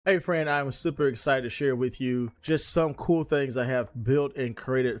Hey friend, I'm super excited to share with you just some cool things I have built and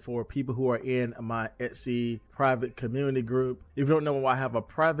created for people who are in my Etsy private community group. If you don't know, I have a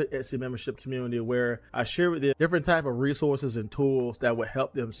private Etsy membership community where I share with you different type of resources and tools that will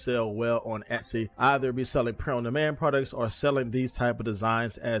help them sell well on Etsy, either be selling print-on-demand products or selling these type of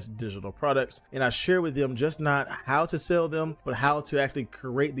designs as digital products. And I share with them just not how to sell them, but how to actually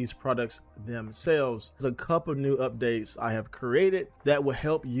create these products themselves. There's a couple of new updates I have created that will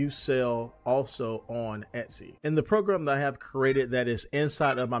help you sell also on Etsy. And the program that I have created that is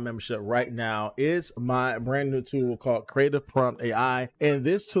inside of my membership right now is my brand new tool called Creative Prompt AI. And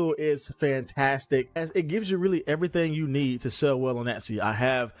this tool is fantastic as it gives you really everything you need to sell well on Etsy. I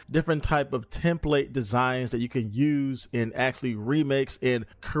have different type of template designs that you can use and actually remix and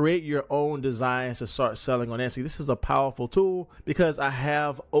create your own designs to start selling on Etsy. This is a powerful tool because I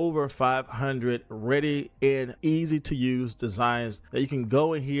have over 500 ready and easy to use designs that you can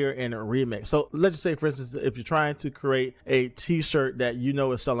go in here and remix. So let's just say, for instance, if you're trying to create a t-shirt that you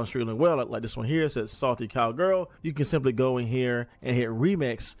know is selling extremely well, like this one here, it says Salty Cowgirl, you can simply go in here and hit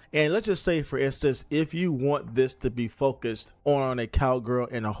remix. And let's just say, for instance, if you want this to be focused on a cowgirl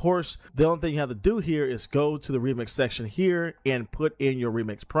and a horse, the only thing you have to do here is go to the remix section here and put in your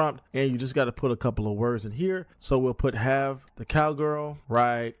remix prompt. And you just got to put a couple of words in here. So we'll put have the cowgirl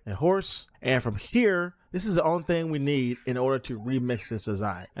ride a horse. And from here, this is the only thing we need in order to remix this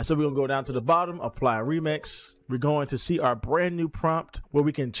design. And so we're gonna go down to the bottom, apply remix. We're going to see our brand new prompt where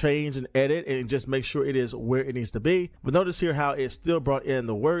we can change and edit and just make sure it is where it needs to be. But notice here how it still brought in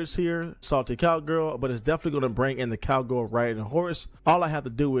the words here, Salty Cowgirl, but it's definitely gonna bring in the cowgirl riding a horse. All I have to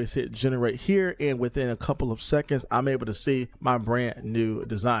do is hit generate here, and within a couple of seconds, I'm able to see my brand new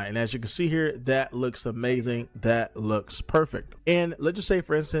design. And as you can see here, that looks amazing. That looks perfect. And let's just say,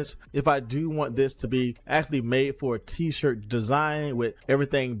 for instance, if I do want this to be actually made for a t-shirt design with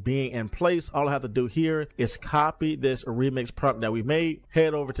everything being in place, all I have to do here is copy this remix prompt that we made,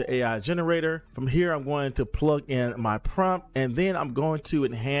 head over to AI generator. From here, I'm going to plug in my prompt, and then I'm going to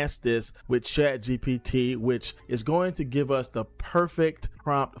enhance this with ChatGPT, which is going to give us the perfect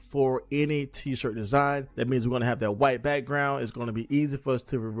prompt for any t-shirt design. That means we're going to have that white background. It's going to be easy for us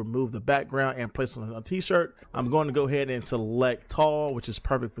to remove the background and place it on a t-shirt. I'm going to go ahead and select tall, which is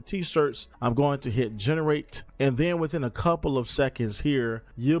perfect for t-shirts. I'm going to hit generate, and then within a couple of seconds here,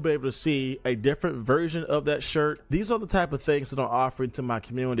 you'll be able to see a different version of that shirt. These are the type of things that I'm offering to my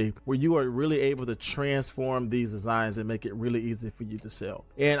community where you are really able to transform these designs and make it really easy for you to sell.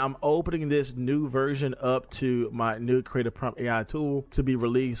 And I'm opening this new version up to my new Creative Prompt AI tool to be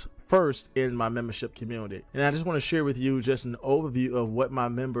released first in my membership community. And I just want to share with you just an overview of what my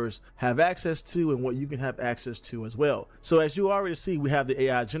members have access to and what you can have access to as well. So as you already see, we have the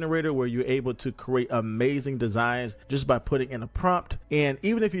AI generator where you're able to create amazing designs just by putting in a prompt. And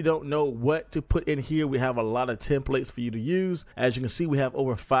even if you don't know what to put in here, we have a lot of templates for you to use. As you can see, we have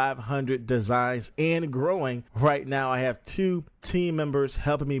over 500 designs and growing. Right now, I have 2 team members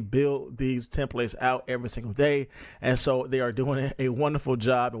helping me build these templates out every single day, and so they are doing a wonderful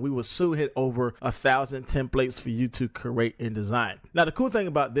job, and we will soon hit over 1,000 templates for you to create and design. Now the cool thing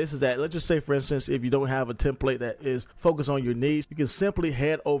about this is that, let's just say, for instance, if you don't have a template that is focused on your needs, you can simply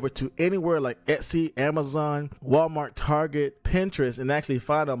head over to anywhere like Etsy, Amazon, Walmart, Target, Pinterest, and actually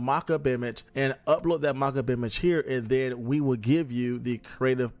find a mock-up image and upload that mock-up image here, and then we will give you the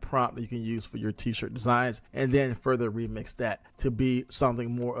creative prompt that you can use for your t-shirt designs, and then further remix that to be something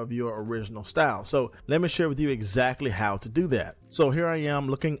more of your original style. So let me share with you exactly how to do that. So here I am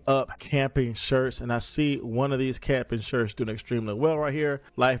looking up camping shirts, and I see one of these camping shirts doing extremely well right here.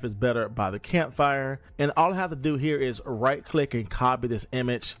 Life is Better by the Campfire. And all I have to do here is right click and copy this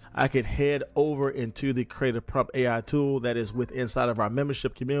image. I could head over into the Creative Prompt AI tool that is inside of our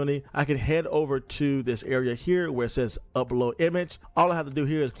membership community. I can head over to this area here where it says upload image. All I have to do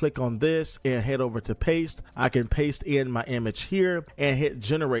here is click on this and head over to paste. I can paste in my image here and hit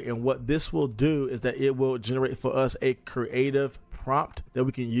generate, and what this will do is that it will generate for us a creative prompt that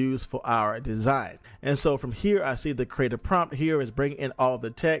we can use for our design. And so from here, I see the creative prompt here is bringing in all the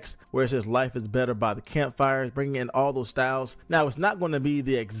text where it says Life is Better by the Campfire. It's bringing in all those styles. Now, it's not going to be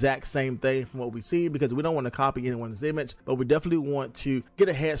the exact same thing from what we see because we don't want to copy anyone's image, but we definitely want to get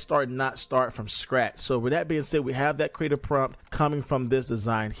a head start and not start from scratch. So with that being said, we have that creative prompt coming from this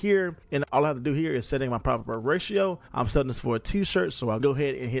design here, and all I have to do here is setting my proper ratio. I'm setting this for a t-shirt, so I'll go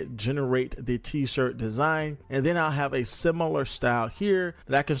ahead and hit generate the t-shirt design, and then I'll have a similar style style here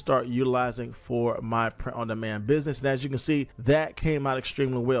that I can start utilizing for my print on demand business. And as you can see, that came out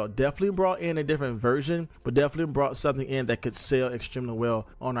extremely well. Definitely brought in a different version, but definitely brought something in that could sell extremely well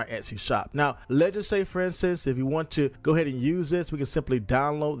on our Etsy shop. Now, let's just say, for instance, if you want to go ahead and use this, we can simply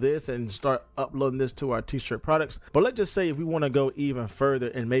download this and start uploading this to our t-shirt products. But let's just say if we want to go even further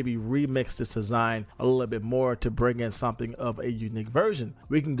and maybe remix this design a little bit more to bring in something of a unique version,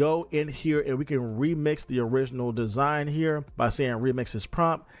 we can go in here and we can remix the original design here by saying remix this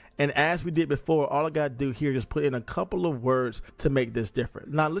prompt. And as we did before, all I got to do here is put in a couple of words to make this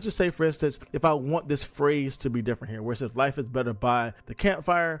different. Now, let's just say, for instance, if I want this phrase to be different here, where it says life is better by the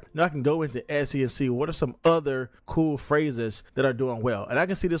campfire, now I can go into Etsy and see what are some other cool phrases that are doing well. And I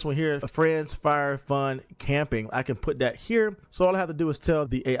can see this one here, friends, fire, fun, camping. I can put that here. So all I have to do is tell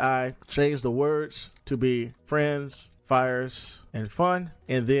the AI, change the words to be friends, fires, and fun,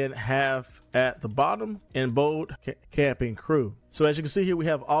 and then have at the bottom in bold, camping crew. So as you can see here, we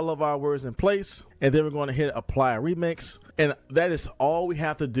have all of our words in place, and then we're going to hit apply remix. And that is all we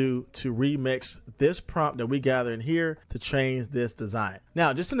have to do to remix this prompt that we gather in here to change this design.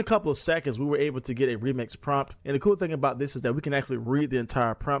 Now, just in a couple of seconds, we were able to get a remix prompt. And the cool thing about this is that we can actually read the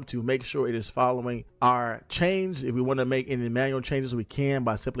entire prompt to make sure it is following our change. If we want to make any manual changes, we can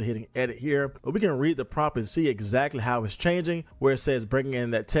by simply hitting edit here. But we can read the prompt and see exactly how it's changing, where it says bringing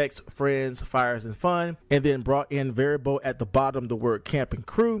in that text, friends, fires, and fun, and then brought in variable at the bottom, the word camping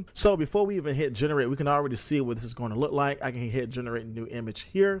crew. So before we even hit generate, we can already see what this is going to look like. I can hit generate new image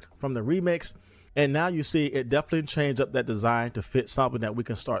here from the remix. And now you see it definitely changed up that design to fit something that we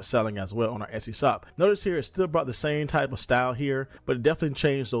can start selling as well on our Etsy shop. Notice here it still brought the same type of style here, but it definitely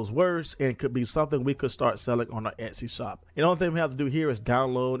changed those words and could be something we could start selling on our Etsy shop. And the only thing we have to do here is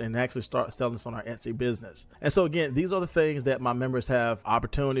download and actually start selling this on our Etsy business. And so again, these are the things that my members have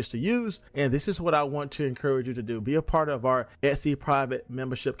opportunities to use. And this is what I want to encourage you to do. Be a part of our Etsy private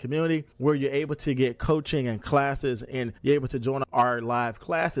membership community where you're able to get coaching and classes and you're able to join our live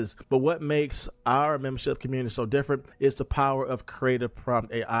classes. But what makes our membership community so different is the power of Creative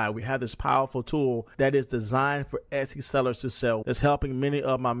Prompt AI. We have this powerful tool that is designed for Etsy sellers to sell. That's helping many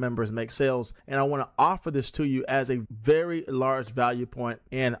of my members make sales. And I want to offer this to you as a very large value point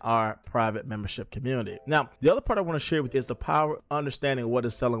in our private membership community. Now, the other part I want to share with you is the power of understanding what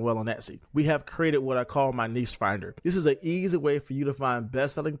is selling well on Etsy. We have created what I call my niche finder. This is an easy way for you to find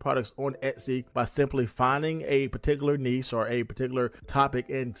best-selling products on Etsy by simply finding a particular niche or a particular topic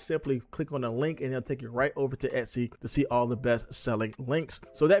and simply click on a link and it'll take you right over to Etsy to see all the best selling links.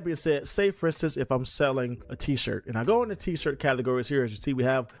 So that being said, say for instance, if I'm selling a t-shirt and I go into t-shirt categories here, as you see, we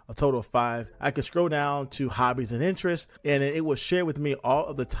have a total of 5. I can scroll down to hobbies and interests, and it will share with me all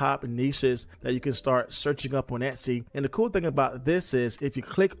of the top niches that you can start searching up on Etsy. And the cool thing about this is if you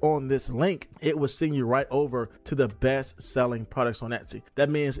click on this link, it will send you right over to the best selling products on Etsy. That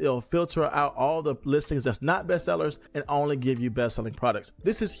means it'll filter out all the listings that's not bestsellers and only give you best selling products.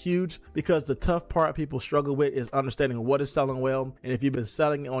 This is huge because the tough part people struggle with is understanding what is selling well. And if you've been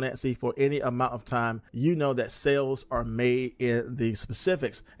selling on Etsy for any amount of time, you know that sales are made in the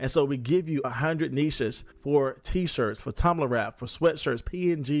specifics. And so we give you 100 niches for t-shirts, for tumbler wrap, for sweatshirts,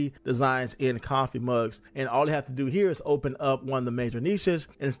 PNG designs, and coffee mugs. And all you have to do here is open up one of the major niches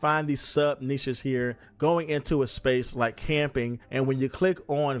and find these sub niches here, going into a space like camping. And when you click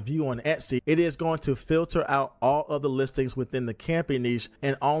on view on Etsy, it is going to filter out all of the listings within the camping niche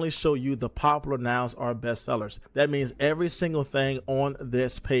and only show you the popular nouns are bestsellers. That means every single thing on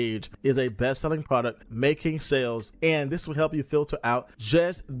this page is a best-selling product making sales, and this will help you filter out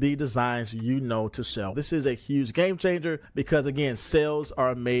just the designs you know to sell. This is a huge game changer because again, sales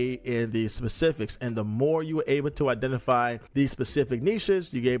are made in the specifics, and the more you are able to identify these specific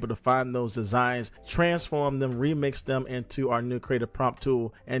niches, you're able to find those designs, transform them, remix them into our new creative prompt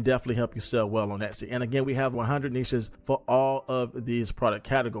tool, and definitely help you sell well on Etsy. And again, we have 100 niches for all of these product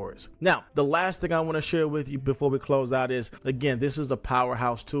categories. Now, the last thing I want to share with you before we close out is, again, this is a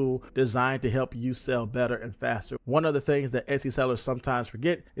powerhouse tool designed to help you sell better and faster. One of the things that Etsy sellers sometimes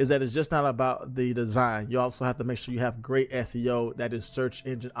forget is that it's just not about the design. You also have to make sure you have great SEO, that is search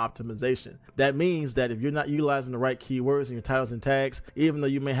engine optimization. That means that if you're not utilizing the right keywords in your titles and tags, even though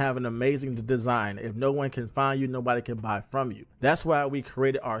you may have an amazing design, if no one can find you, nobody can buy from you. That's why we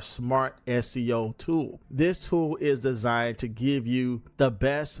created our Smart SEO tool. This tool is designed to give you the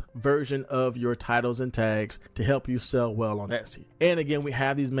best version of your titles and tags to help you sell well on Etsy. And again, we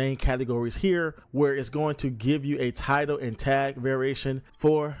have these main categories here where it's going to give you a title and tag variation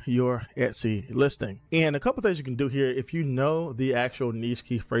for your Etsy listing. And a couple things you can do here, if you know the actual niche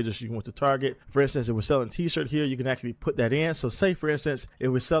key phrases you want to target. For instance, if we're selling t-shirt here, you can actually put that in. So say for instance, if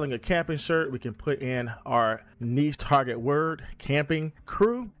we're selling a camping shirt, we can put in our niche target word, camping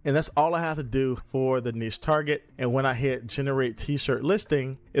crew, and that's all I have to do for the niche target. And when I hit generate t-shirt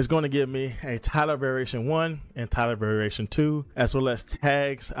listing, it's going to give me a title variation 1 and title variation 2, as well as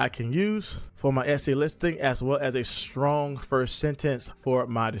tags I can use for my Etsy listing, as well as a strong first sentence for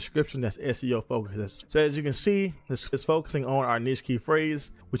my description that's SEO focused. So as you can see, this is focusing on our niche key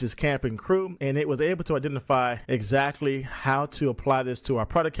phrase, which is camping crew, and it was able to identify exactly how to apply this to our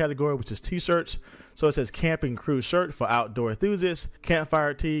product category, which is t-shirts. So it says camping crew shirt for outdoor enthusiasts,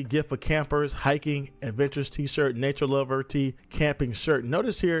 campfire tee, gift for campers, hiking, adventures t-shirt, nature lover tee, camping shirt.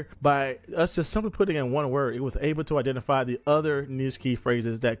 Notice here, by us just simply putting in one word, it was able to identify the other niche key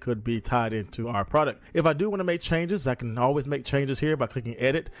phrases that could be tied into our product. If I do want to make changes, I can always make changes here by clicking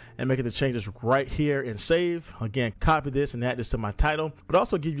edit and making the changes right here and save. Again, copy this and add this to my title, but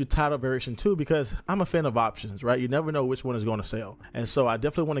also give you title variation 2 because I'm a fan of options, right? You never know which one is going to sell. And so I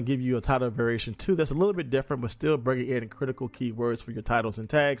definitely want to give you a title variation 2 that's a little bit different, but still bringing in critical keywords for your titles and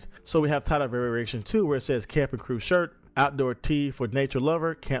tags. So we have title variation 2 where it says camping crew shirt, outdoor tee for nature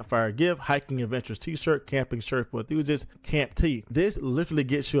lover, campfire gift, hiking adventures t-shirt, camping shirt for enthusiasts, camp tee. This literally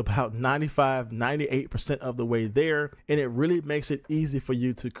gets you about 98% of the way there, and it really makes it easy for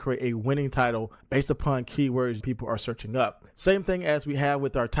you to create a winning title based upon keywords people are searching up. Same thing as we have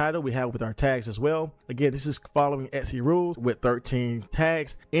with our title, we have with our tags as well. Again, this is following Etsy rules with 13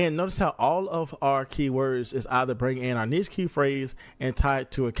 tags, and notice how all of our keywords is either bringing in our niche key phrase and tied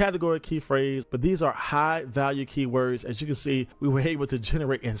to a category key phrase, but these are high value keywords. As you can see, we were able to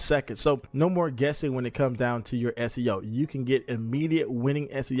generate in seconds. So no more guessing when it comes down to your SEO. You can get immediate winning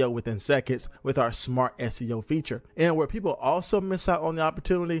SEO within seconds with our smart SEO feature. And where people also miss out on the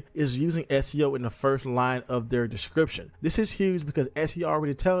opportunity is using SEO in the first line of their description. This is huge because SEO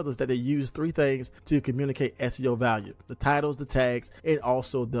already tells us that they use 3 things to communicate SEO value: the titles, the tags, and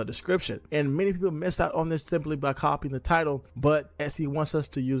also the description. And many people miss out on this simply by copying the title, but Etsy wants us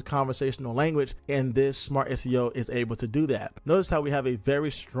to use conversational language, and this smart SEO is able to do that. Notice how we have a very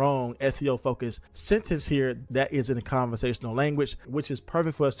strong SEO focused sentence here that is in a conversational language, which is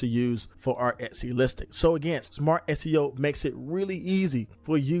perfect for us to use for our Etsy listing. So again, smart SEO makes it really easy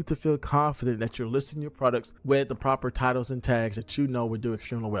for you to feel confident that you're listing your products with the proper titles and tags that you know will do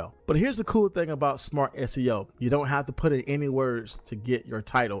extremely well. But here's the cool thing about smart SEO. You don't have to put in any words to get your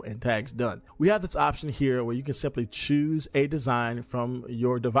title and tags done. We have this option here where you can simply choose a design from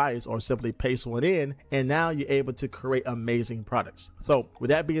your device or simply paste one in, and now you're able to create amazing products. So with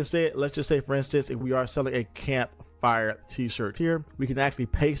that being said, let's just say for instance, if we are selling a campfire t-shirt here, we can actually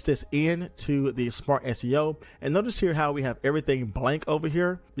paste this into the smart SEO, and notice here how we have everything blank over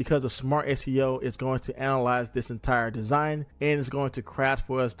here because the smart SEO is going to analyze this entire design and is going to craft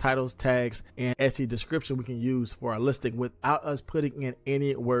for us titles, tags, and Etsy description we can use for our listing without us putting in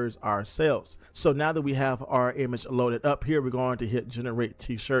any words ourselves. So now that we have our image loaded up here, we're going to hit generate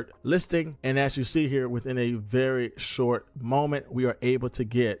t-shirt listing, and as you see here, within a very short moment, we are able to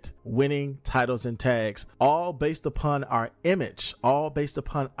get winning titles and tags, all based upon our image, all based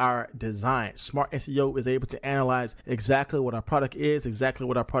upon our design. Smart SEO is able to analyze exactly what our product is, exactly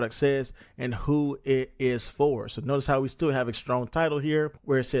what our product says, and who it is for. So notice how we still have a strong title here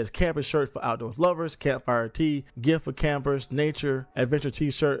where it says camping shirt for outdoors lovers, campfire tee, gift for campers, nature, adventure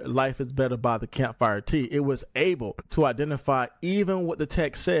t-shirt, life is better by the campfire tee. It was able to identify even what the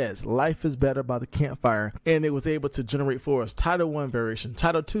text says, life is better by the campfire, and it was able to generate for us title 1 variation,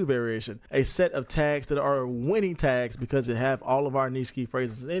 title 2 variation, a set of tags that are winning tags because it have all of our niche key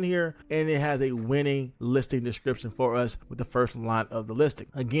phrases in here, and it has a winning listing description for us with the first line of the listing.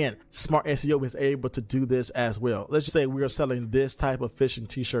 Again, smart SEO is able to do this as well. Let's just say we are selling this type of fishing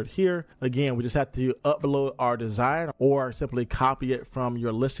t-shirt here. Again, we just have to upload our design or simply copy it from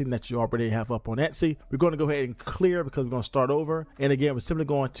your listing that you already have up on Etsy. We're going to go ahead and clear because we're going to start over. And again, we're simply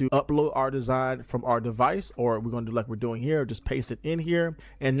going to upload our design from our device, or we're going to do like we're doing here, just paste it in here.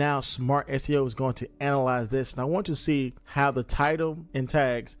 And now smart SEO is going to analyze this. And I want you to see how the title and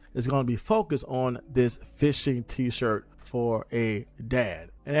tags is going to be focused on this fishing t-shirt for a dad.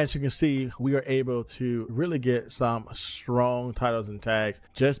 And as you can see, we are able to really get some strong titles and tags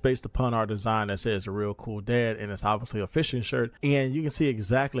just based upon our design that says Real Cool Dad, and it's obviously a fishing shirt. And you can see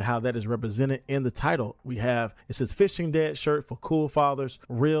exactly how that is represented in the title. We have, it says Fishing Dad shirt for cool fathers,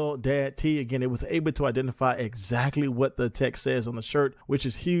 Real Dad tee. Again, it was able to identify exactly what the text says on the shirt, which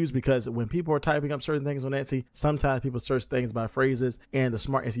is huge because when people are typing up certain things on Etsy, sometimes people search things by phrases, and the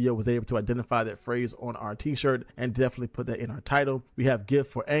smart SEO was able to identify that phrase on our t-shirt and definitely put that in our title. We have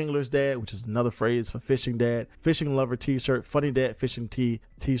Gift for Anglers Dad, which is another phrase for Fishing Dad, Fishing Lover t-shirt, Funny Dad Fishing tee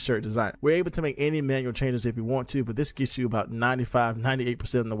t-shirt design. We're able to make any manual changes if you want to, but this gets you about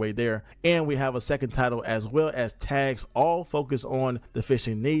 98% of the way there. And we have a second title as well as tags, all focused on the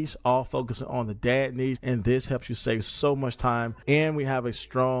fishing niche, all focusing on the dad niche, and this helps you save so much time. And we have a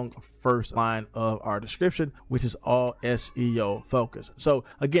strong first line of our description, which is all SEO focused. So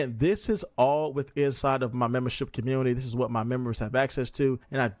again, this is all within inside of my membership community. This is what my members have access to,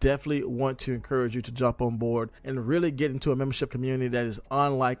 and I definitely want to encourage you to jump on board and really get into a membership community that is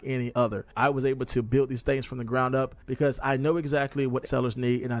unlike any other. I was able to build these things from the ground up because I know exactly what sellers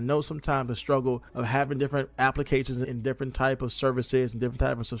need, and I know sometimes the struggle of having different applications and different type of services and different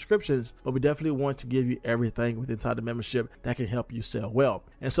type of subscriptions, but we definitely want to give you everything within inside the membership that can help you sell well.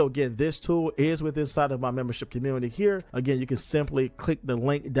 And so again, this tool is within inside of my membership community here. Again, you can simply click the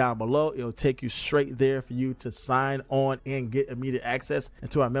link down below. It'll take you straight there for you to sign on and get immediate access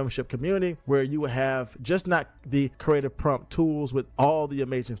into our membership community, where you will have just not the creative prompt tools with all the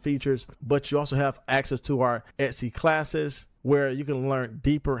amazing features, but you also have access to our Etsy classes, where you can learn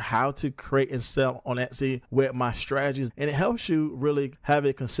deeper how to create and sell on Etsy with my strategies. And it helps you really have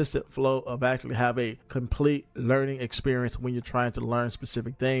a consistent flow of actually have a complete learning experience when you're trying to learn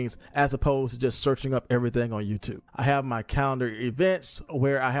specific things, as opposed to just searching up everything on YouTube. I have my calendar events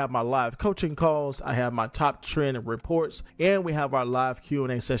where I have my live coaching calls, I have my top trend reports, and we have our live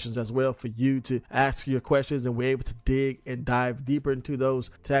Q&A sessions as well for you to ask your questions, and we're able to dig and dive deeper into those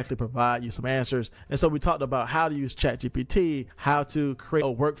to actually provide you some answers. And so we talked about how to use ChatGPT, how to create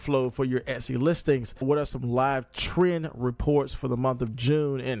a workflow for your Etsy listings, what are some live trend reports for the month of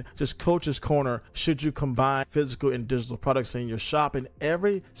June, and just Coach's Corner, should you combine physical and digital products in your shop. And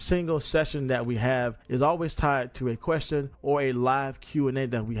every single session that we have is always tied to a question or a live Q&A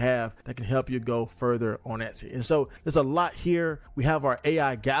that we have that can help you go further on Etsy. And so there's a lot here. We have our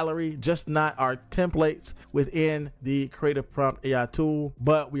AI gallery, just not our templates within the Creative Prompt AI tool,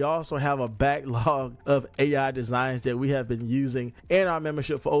 but we also have a backlog of AI designs that we have been using in our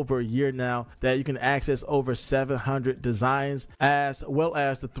membership for over a year now, that you can access over 700 designs, as well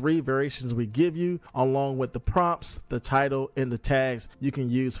as the 3 variations we give you, along with the prompts, the title, and the tags you can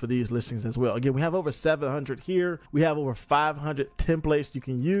use for these listings as well. Again, we have over 700 here. We have over 500 templates you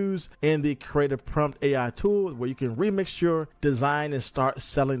can use in the Creative Prompt AI tool, where you can remix your design and start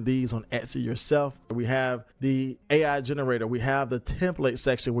selling these on Etsy yourself. We have the AI generator. We have the template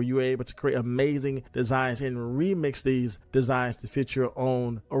section where you're able to create amazing designs and remix these designs to fit your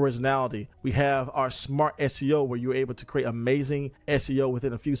own originality. We have our smart SEO, where you're able to create amazing SEO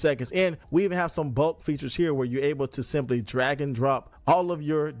within a few seconds. And we even have some bulk features here where you're able to simply drag and drop all of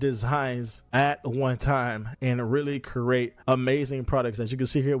your designs at one time and really create amazing products. As you can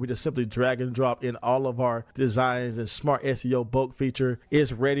see here, we just simply drag and drop in all of our designs, and smart SEO bulk feature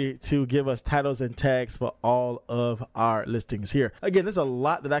is ready to give us titles and tags for all of our listings here. Again, there's a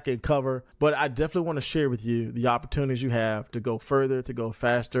lot that I can cover, but I definitely want to share with you the opportunities you have to go further, to go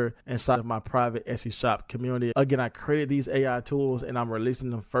faster inside of my private Etsy shop community. Again, I created these AI tools and I'm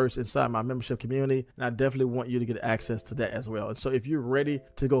releasing them first inside my membership community, and I definitely want you to get access to that as well. And so if you're ready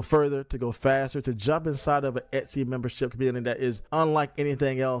to go further, to go faster, to jump inside of an Etsy membership community that is unlike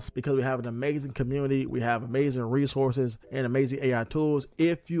anything else, because we have an amazing community, we have amazing resources and amazing AI tools.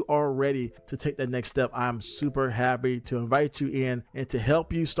 If you are ready to take that next step, I'm super happy to invite you in and to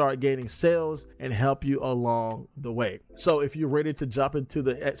help you start gaining sales and help you along the way. So if you're ready to jump into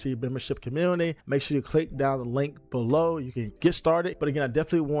the Etsy membership community, make sure you click down the link below. You can get started. But again, I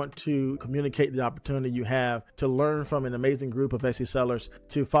definitely want to communicate the opportunity you have to learn from an amazing group of Etsy sellers,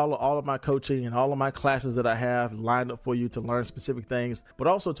 to follow all of my coaching and all of my classes that I have lined up for you to learn specific things, but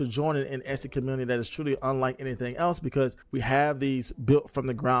also to join an Etsy community that is truly unlike anything else, because we have these built from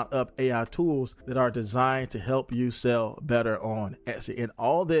the ground up AI tools that are designed to help you sell better on Etsy. And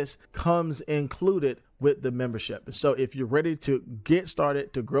all this comes included with the membership. So if you're ready to get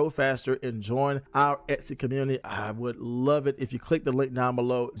started, to grow faster and join our Etsy community, I would love it if you click the link down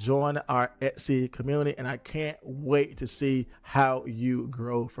below, join our Etsy community, and I can't wait to see how you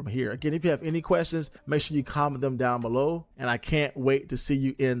grow from here. Again, if you have any questions, make sure you comment them down below, and I can't wait to see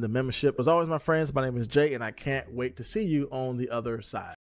you in the membership. As always, my friends, my name is Jay, and I can't wait to see you on the other side.